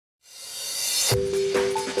How's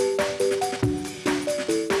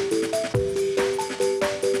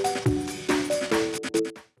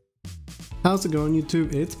it going,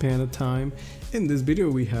 YouTube? It's Panda time. In this video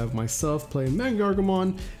we have myself playing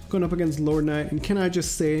MegaGargomon going up against Lordknight, and can I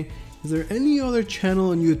just say, is there any other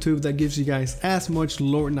channel on YouTube that gives you guys as much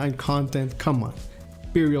Lordknight content? Come on,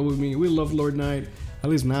 be real with me. We love Lordknight, at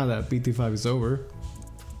least now that BT9 is over.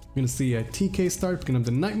 We're gonna see a TK start, picking up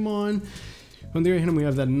the Knightmon. On the other hand, we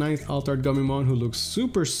have that nice altered Gummymon who looks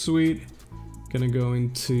super sweet. Gonna go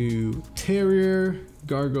into Terrier,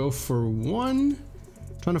 Gargo for 1.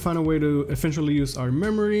 Trying to find a way to eventually use our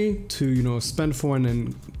memory to, spend 4 and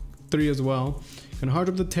then 3 as well. Gonna hard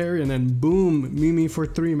up the Terry and then boom, Mimi for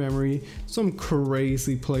 3 memory. Some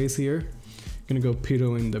crazy plays here. Gonna go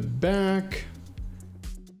Pedo in the back.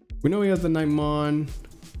 We know he has the Knightmon.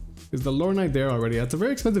 Is the Lordknight there already? That's a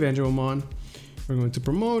very expensive Angelomon. We're going to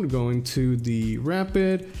promote, going to the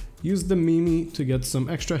Rapid, use the Mimi to get some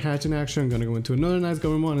extra hatch in action. Gonna go into another nice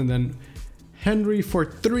Gummymon and then Henry for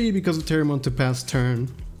 3 because of Terriermon to pass turn.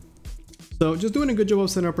 So just doing a good job of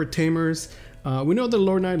setting up our tamers. We know the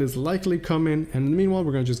Lordknight is likely coming, and meanwhile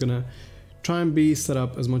we're just gonna try and be set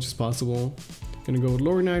up as much as possible. Gonna go with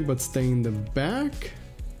Lordknight but stay in the back.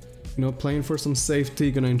 Playing for some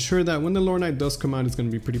safety. Gonna ensure that when the Lordknight does come out, it's gonna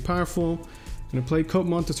be pretty powerful. Gonna play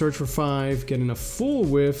Coatmon to search for 5, getting a full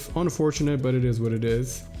whiff. Unfortunate, but it is what it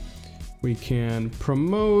is. We can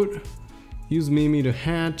promote, use Mimi to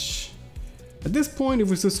hatch. At this point, if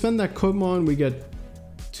we suspend that Coatmon, we get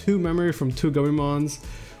 2 memory from 2 Gummymons,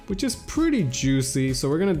 which is pretty juicy. So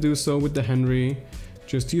we're gonna do so with the Henry,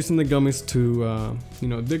 just using the gummies to,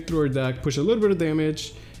 dig through our deck, push a little bit of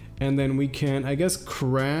damage, and then we can, I guess,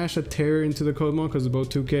 crash a Terror into the Coatmon because it's both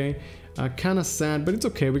 2k. Kind of sad, but it's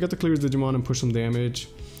okay. We got to clear his Digimon and push some damage.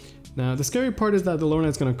 Now, the scary part is that the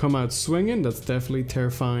Lordknight's gonna come out swinging. That's definitely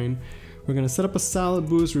terrifying. We're gonna set up a solid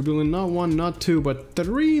boost, revealing not 1, not 2, but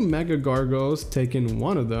 3 MegaGargos, taking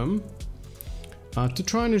 1 of them. To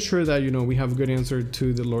try and ensure that, we have a good answer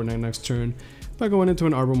to the Lordknight next turn by going into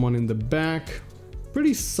an Arbomon in the back.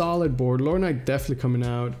 Pretty solid board. Lordknight definitely coming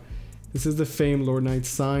out. This is the famed Lordknight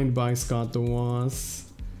signed by Scott the Was.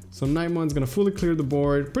 So Knightmon's gonna fully clear the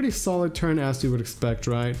board. Pretty solid turn as you would expect,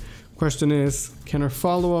 right? Question is, can our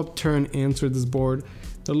follow-up turn answer this board?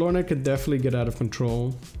 The Lordknight could definitely get out of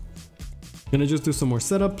control. Gonna just do some more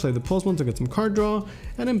setup, play the Pulsemon to get some card draw,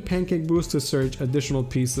 and then Pancake Boost to search additional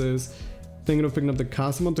pieces. Thinking of picking up the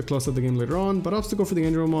Cosmon to close out the game later on, but obstacle for the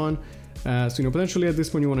Angelomon. So potentially at this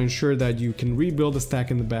point you want to ensure that you can rebuild the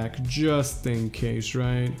stack in the back just in case,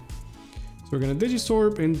 right? So we're gonna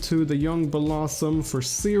Digisorb into the Young Blossom for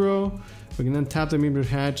 0. We can then tap the Mimi to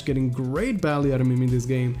hatch, getting great value out of Mimi in this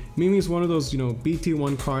game. Mimi is one of those,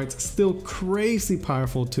 BT1 cards, still crazy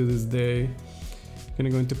powerful to this day. Gonna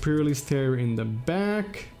go into pre-release Terror in the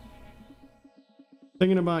back.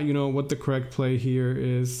 Thinking about, what the correct play here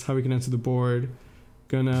is, how we can answer the board.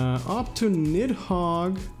 Gonna opt to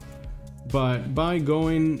Nidhogg, but by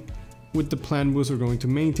going with the plan boost, we're going to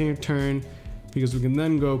maintain a turn because we can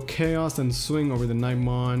then go Chaos and swing over the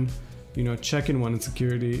Knightmon, check in 1 in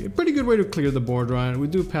security. A pretty good way to clear the board, right? We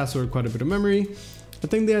do pass over quite a bit of memory. I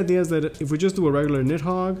think the idea is that if we just do a regular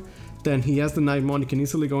Nidhogg, then he has the Knightmon, he can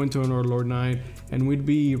easily go into another Lordknight, and we'd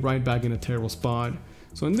be right back in a terrible spot.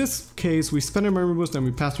 So in this case, we spend our memory boost and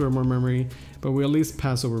we pass over more memory, but we at least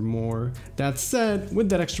pass over more. That said, with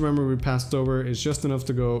that extra memory we passed over, it's just enough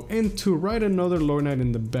to go into right another Lordknight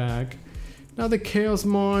in the back. Now the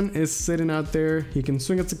Chaosmon is sitting out there. He can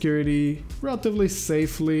swing at security relatively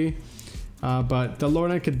safely, but the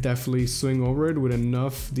Lordknight could definitely swing over it with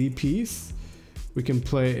enough DPs. We can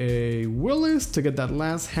play a Willis to get that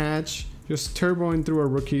last hatch, just turboing through our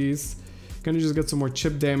rookies. Gonna just get some more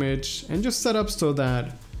chip damage and just set up so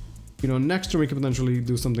that, next turn we can potentially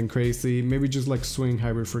do something crazy. Maybe just like swing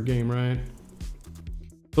hybrid for game, right?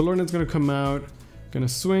 The Lordknight's gonna come out, gonna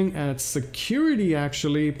swing at security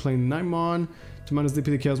actually, playing Knightmon to minus DP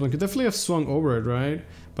the Chaosmon. Could definitely have swung over it, right?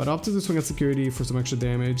 But opted to swing at security for some extra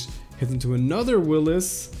damage. Hits into another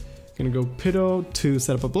Willis. Gonna go Pido to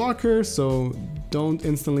set up a blocker, so don't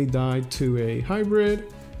instantly die to a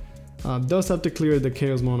hybrid. Does have to clear the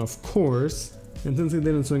Chaosmon, of course, and since he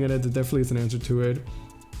didn't swing at it, there definitely is an answer to it.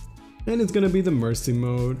 And it's gonna be the Mercy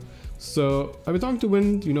mode. So I've been talking to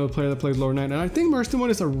Wind, a player that plays Lordknight, and I think Mercy mode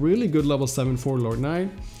is a really good level 7-4 Lordknight,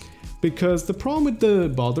 because the problem with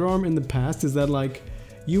the Balderarm in the past is that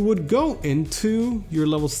you would go into your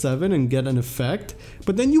level 7 and get an effect,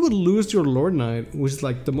 but then you would lose your Lordknight, which is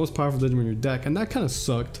the most powerful Digimon in your deck, and that kind of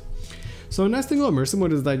sucked. So the nice thing about Mercy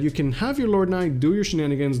mode is that you can have your Lordknight, do your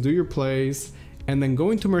shenanigans, do your plays, and then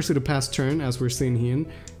go into Mercy to pass turn, as we're seeing here.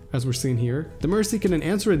 as we're seeing here. The Mercy can then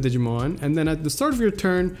answer a Digimon, and then at the start of your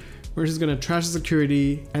turn, Mercy's gonna trash the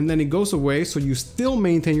security, and then it goes away, so you still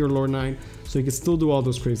maintain your Lord Knight, so you can still do all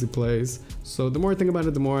those crazy plays. So the more I think about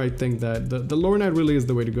it, the more I think that the Lord Knight really is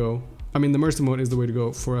the way to go. I mean, the Mercy mode is the way to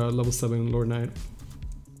go for a level 7 Lord Knight.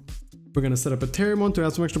 We're gonna set up a Terriermon to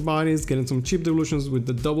add some extra bodies, get in some cheap devolutions with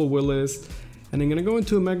the double Willis, and I'm gonna go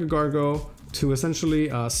into a MegaGargo to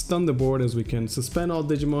essentially stun the board, as we can suspend all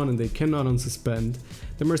Digimon and they cannot unsuspend.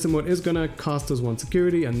 The Mercy mode is gonna cost us 1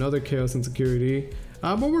 security, another Chaos and security,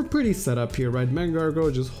 but we're pretty set up here, right?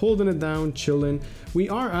 MegaGargo just holding it down, chilling. We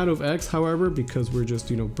are out of X, however, because we're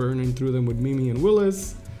just, you know, burning through them with Mimi and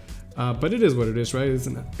Willis. But it is what it is, right? It's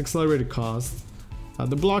an accelerated cost.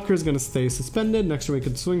 The blocker is going to stay suspended. Next turn we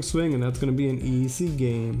can swing, and that's going to be an easy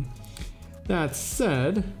game. That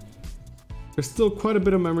said, there's still quite a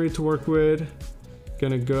bit of memory to work with.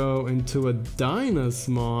 Gonna go into a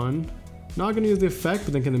Dynasmon. Not going to use the effect,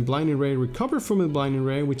 but then can Blinding Ray, recover from the Blinding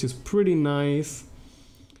Ray, which is pretty nice.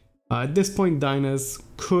 At this point, Dynas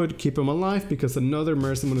could keep him alive because another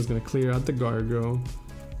Mercymon is going to clear out the Gargo.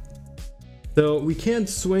 So we can't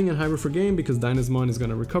swing and hybrid for game because Dynasmon is going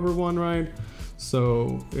to recover 1, right?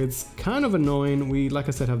 So it's kind of annoying. We, like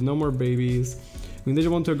I said, have no more babies. We need to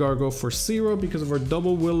Digimon to a Gargo for 0 because of our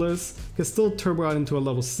double Willis. Can still turbo out into a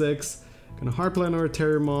level 6. Gonna hard play another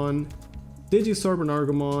Terriermon, Digisorb and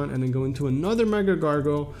Argomon, and then go into another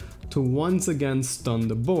MegaGargo to once again stun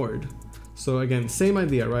the board. So again, same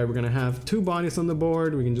idea, right? We're gonna have 2 bodies on the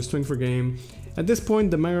board. We can just swing for game. At this point,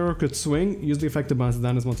 the MegaGargo could swing, use the effect to bounce the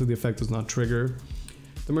Dynasmon so the effect does not trigger.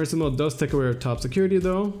 The Mercy mode does take away our top security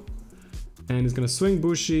though. And he's gonna swing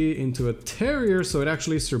Bushi into a Terrier, so it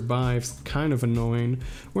actually survives. Kind of annoying.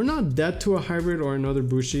 We're not dead to a hybrid or another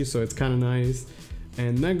Bushi, so it's kind of nice.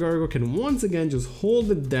 And MegaGargo can once again just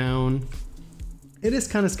hold it down. It is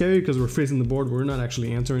kind of scary because we're freezing the board, we're not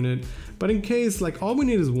actually answering it. But in case, like, all we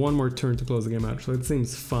need is 1 more turn to close the game out, so it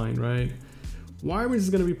seems fine, right? Wyvern is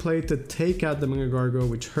gonna be played to take out the MegaGargo,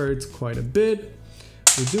 which hurts quite a bit.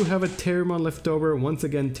 We do have a Terriermon left over. Once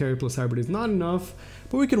again, Terry plus hybrid is not enough,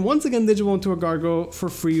 but we can once again Digimon to a Gargo for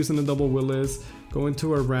free using a double Willis, go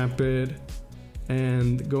into a Rapid,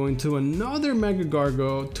 and go into another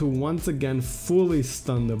MegaGargo to once again fully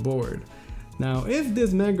stun the board. Now, if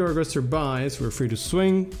this MegaGargo survives, we're free to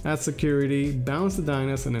swing, add security, bounce the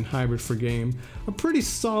Dynas, and then hybrid for game. A pretty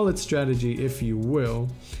solid strategy, if you will.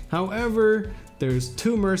 However, there's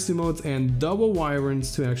 2 Mercy modes and double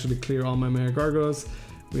Wyverns to actually clear all my MegaGargos.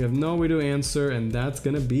 We have no way to answer, and that's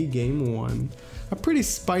gonna be game 1. A pretty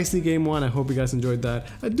spicy game 1. I hope you guys enjoyed that.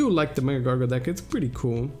 I do like the MegaGargo deck, it's pretty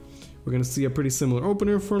cool. We're gonna see a pretty similar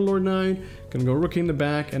opener for Lord Knight. Gonna go Rookie in the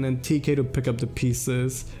back and then TK to pick up the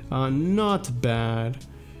pieces. Not bad.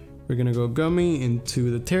 We're gonna go Gummy into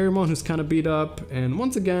the Terriermon, who's kind of beat up, and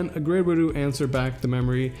once again a great way to answer back the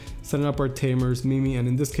memory, setting up our Tamers, Mimi, and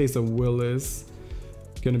in this case a Willis.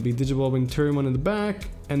 Gonna be Digivolving Terriermon in the back,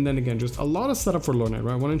 and then again just a lot of setup for Lord Knight,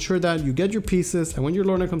 right? Want to ensure that you get your pieces, and when your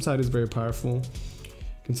Lord Knight comes out, it's very powerful.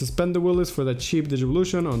 Can suspend the Willis for that cheap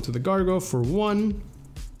Digivolution onto the Gargo for 1.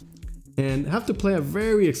 And have to play a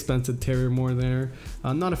very expensive Terriermon there.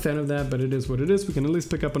 I'm not a fan of that, but it is what it is. We can at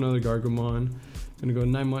least pick up another Gargomon. Gonna go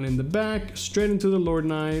Knightmon in the back, straight into the Lord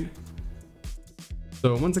Knight.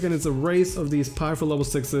 So once again, it's a race of these powerful level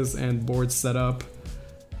 6s and board setup.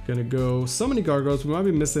 Gonna go so many Gargos. We might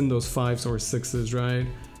be missing those 5s or 6s, right?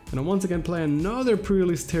 Gonna once again play another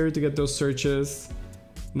pre-release Terrier to get those searches.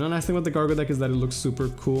 Now, nice thing about the Gargo deck is that it looks super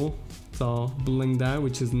cool. It's all blinged out,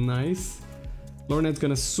 which is nice. Lord Knight's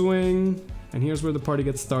gonna swing, and here's where the party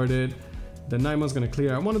gets started. The Knightmon's gonna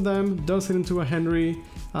clear out one of them, does hit into a Henry.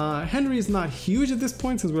 Henry is not huge at this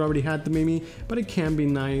point since we already had the Mimi, but it can be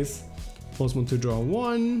nice. Pulls 1 to draw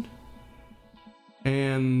 1.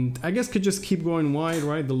 And I guess could just keep going wide,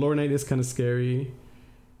 right? The Lord Knight is kind of scary.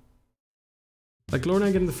 Like Lord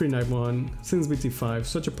Knight getting the free Knightmon, since BT5,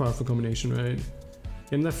 such a powerful combination, right?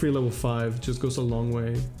 Getting that free level 5 just goes a long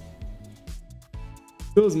way.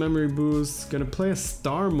 Bill's memory boost, gonna play a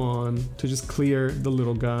Starmon to just clear the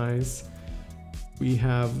little guys. We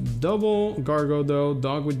have double Gargo though,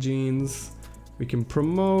 dog with jeans. We can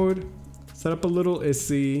promote, set up a little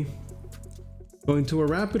Issy. Going to a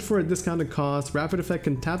Rapid for a discounted cost. Rapid effect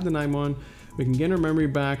can tap the Knightmon. We can gain our memory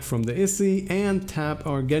back from the Issy and tap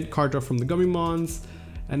or get card draw from the Gummymons.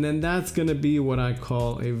 And then that's gonna be what I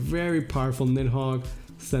call a very powerful Nidhogg,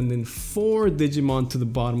 sending 4 Digimon to the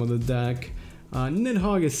bottom of the deck.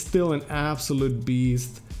 Nidhogg is still an absolute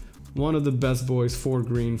beast. One of the best boys for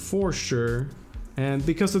green for sure. And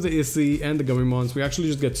because of the Issy and the Gummymons, we actually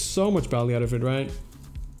just get so much value out of it, right?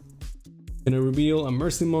 Gonna reveal a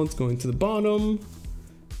Mercy Mons going to the bottom.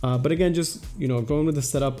 But again, just, you know, going with the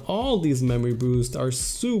setup, all these memory boosts are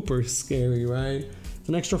super scary, right? It's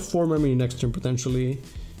an extra 4 memory next turn potentially.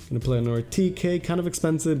 Gonna play another TK, kind of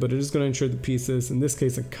expensive, but it is gonna ensure the pieces. In this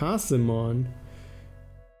case, a Casimon.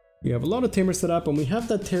 We have a lot of tamers set up, and we have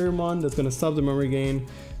that Terriermon that's gonna stop the memory gain.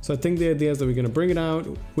 So I think the idea is that we're gonna bring it out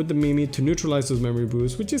with the Mimi to neutralize those memory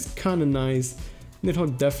boosts, which is kind of nice.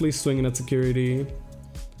 Nidhogg definitely swinging at security.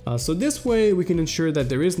 So this way we can ensure that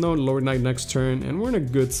there is no Lord Knight next turn, and we're in a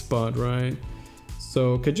good spot, right?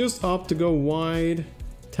 So could just opt to go wide,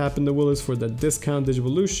 tap in the Willis for the discount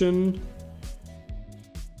Digivolution,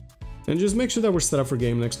 and just make sure that we're set up for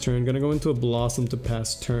game next turn. Gonna go into a Blossom to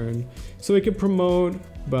pass turn, so we can promote,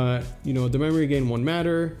 but you know, the memory gain won't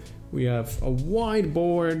matter. We have a wide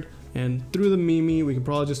board, and through the Mimi we can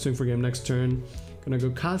probably just swing for game next turn. Gonna go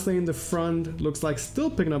Kase in the front, looks like still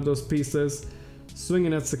picking up those pieces.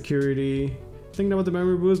 Swinging at security, thinking about the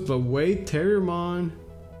memory boost, but wait, Terriermon.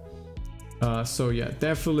 So yeah,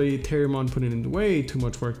 definitely Terriermon putting in way too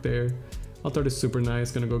much work there. Altar is super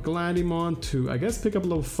nice. Gonna go Gladiemon to, I guess, pick up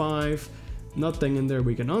level 5. Nothing in there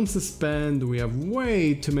we can unsuspend. We have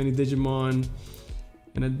way too many Digimon.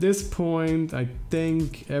 And at this point, I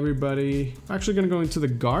think everybody actually gonna go into the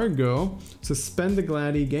Gargo, suspend the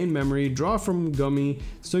Gladi, gain memory, draw from Gummy,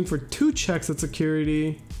 swing for 2 checks at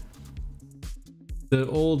security. The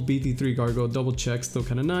old BT3 Gargo double check, still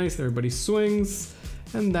kind of nice. Everybody swings,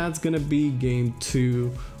 and that's gonna be game 2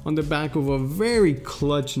 on the back of a very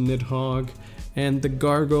clutch Nidhogg and the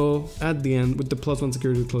Gargo at the end with the +1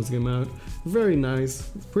 security to close the game out. Very nice,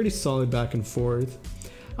 pretty solid back and forth.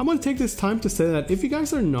 I'm gonna take this time to say that if you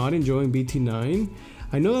guys are not enjoying BT9,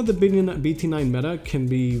 I know that the BT9 meta can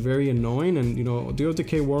be very annoying, and you know, the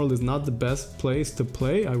OTK world is not the best place to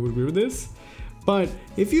play. I would agree with this. But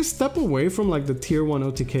if you step away from like the tier 1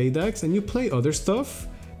 OTK decks and you play other stuff,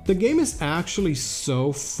 the game is actually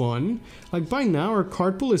so fun. Like by now our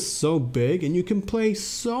card pool is so big and you can play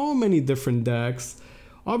so many different decks.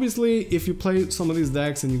 Obviously if you play some of these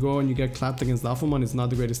decks and you go and you get clapped against Alphamon, it's not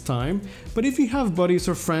the greatest time. But if you have buddies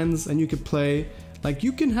or friends and you can play, like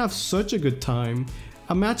you can have such a good time.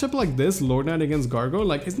 A matchup like this, Lord Knight against Gargo,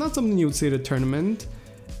 like it's not something you would see at a tournament.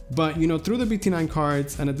 But you know, through the BT9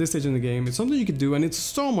 cards and at this stage in the game, it's something you could do and it's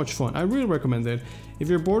so much fun. I really recommend it. If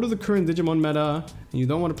you're bored of the current Digimon meta and you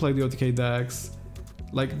don't want to play the OTK decks,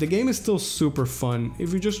 like the game is still super fun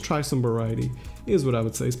if you just try some variety, is what I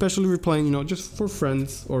would say. Especially if you're playing, you know, just for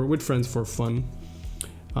friends or with friends for fun.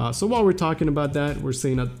 So while we're talking about that, we're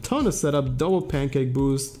seeing a ton of setup, double pancake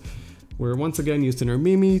boost. We're once again using our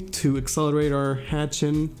Mimi to accelerate our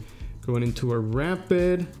hatching, going into a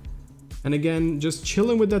rapid. And again, just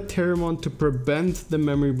chilling with that Terriermon to prevent the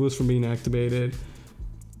memory boost from being activated.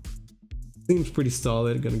 Seems pretty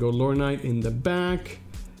solid. Gonna go Lord Knight in the back.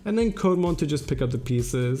 And then Codemon to just pick up the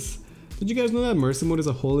pieces. Did you guys know that Mercy Mode is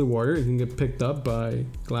a Holy Warrior? It can get picked up by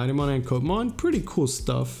Gladiemon and Codemon. Pretty cool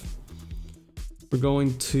stuff. We're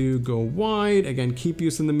going to go wide. Again, keep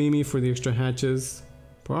using the Mimi for the extra hatches.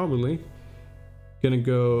 Probably. Gonna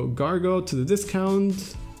go Gargo to the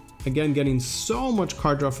discount. Again, getting so much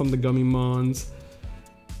card draw from the Gummymons.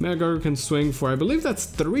 MegaGargomon can swing for, I believe that's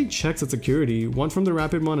 3 checks at security. 1 from the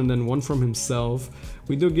Rapidmon and then 1 from himself.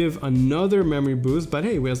 We do give another memory boost, but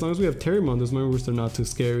hey, as long as we have Terriermon, those memory boosts are not too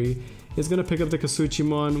scary. He's gonna pick up the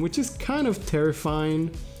Kasuchimon, which is kind of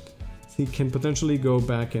terrifying. He can potentially go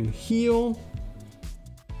back and heal.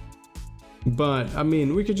 But, I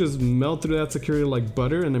mean, we could just melt through that security like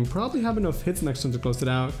butter and then probably have enough hits next turn to close it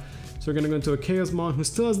out. So we're gonna go into a Chaosmon who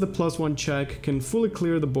still has the +1 check, can fully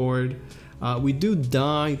clear the board. We do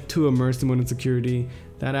die to a Mercy Mode in security.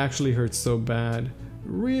 That actually hurts so bad.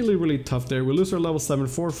 Really, really tough there. We lose our level 7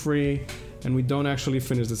 for free, and we don't actually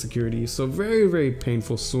finish the security. So very, very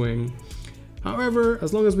painful swing. However,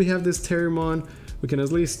 as long as we have this Terriermon, we can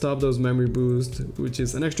at least stop those memory boosts, which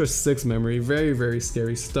is an extra 6 memory. Very, very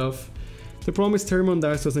scary stuff. The problem is Terriermon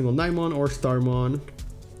dies to a single Nightmon or Starmon.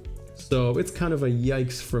 So it's kind of a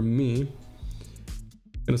yikes from me.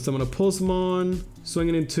 Gonna summon a Pulsemon,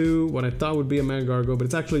 swinging into what I thought would be a MegaGargo, but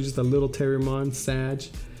it's actually just a little Terriermon, Sag.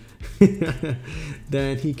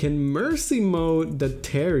 Then he can Mercy Mode the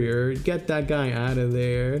Terrier, get that guy out of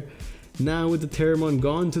there. Now with the Terriermon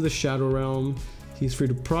gone to the Shadow Realm, he's free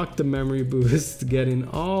to proc the memory boost, getting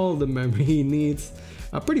all the memory he needs.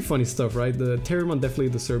 Pretty funny stuff, right? The Terriermon definitely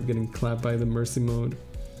deserved getting clapped by the Mercy Mode.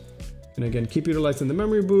 And again, keep utilizing the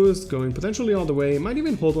memory boost, going potentially all the way. Might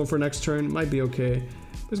even hold one for next turn, might be okay.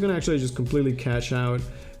 But it's gonna actually just completely cash out,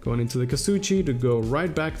 going into the Kasuchi to go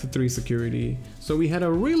right back to 3 security. So we had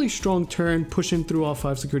a really strong turn, pushing through all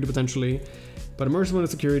 5 security potentially. But a Mercy Mode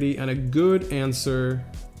security and a good answer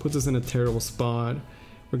puts us in a terrible spot.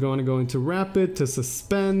 We're going to go into Rapid to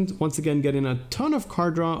suspend. Once again, getting a ton of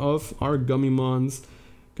card draw of our Gummymons.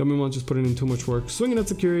 Gummymon just putting in too much work. Swinging at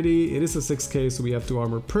security. It is a 6k, so we have to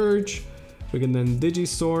Armor Purge. We can then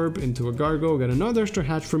Digisorb into a Gargo. Get another extra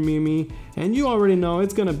hatch from Mimi. And you already know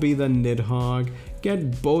it's going to be the Nidhogg.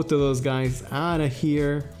 Get both of those guys out of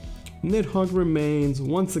here. Nidhogg remains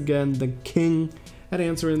once again the king at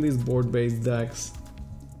answering these board-based decks.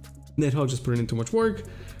 Nidhogg just putting in too much work.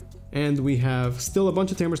 And we have still a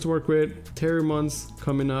bunch of Tamers to work with. Terriermons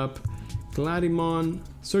coming up. Gladiemon,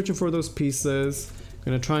 searching for those pieces.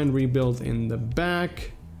 Gonna try and rebuild in the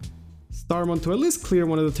back. Starmon to at least clear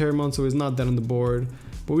one of the Terriermon so he's not dead on the board.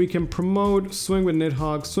 But we can promote, swing with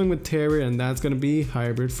Nidhogg, swing with Terrier, and that's gonna be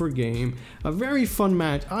hybrid for game. A very fun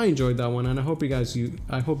match. I enjoyed that one, and I hope you guys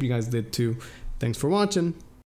did too. Thanks for watching.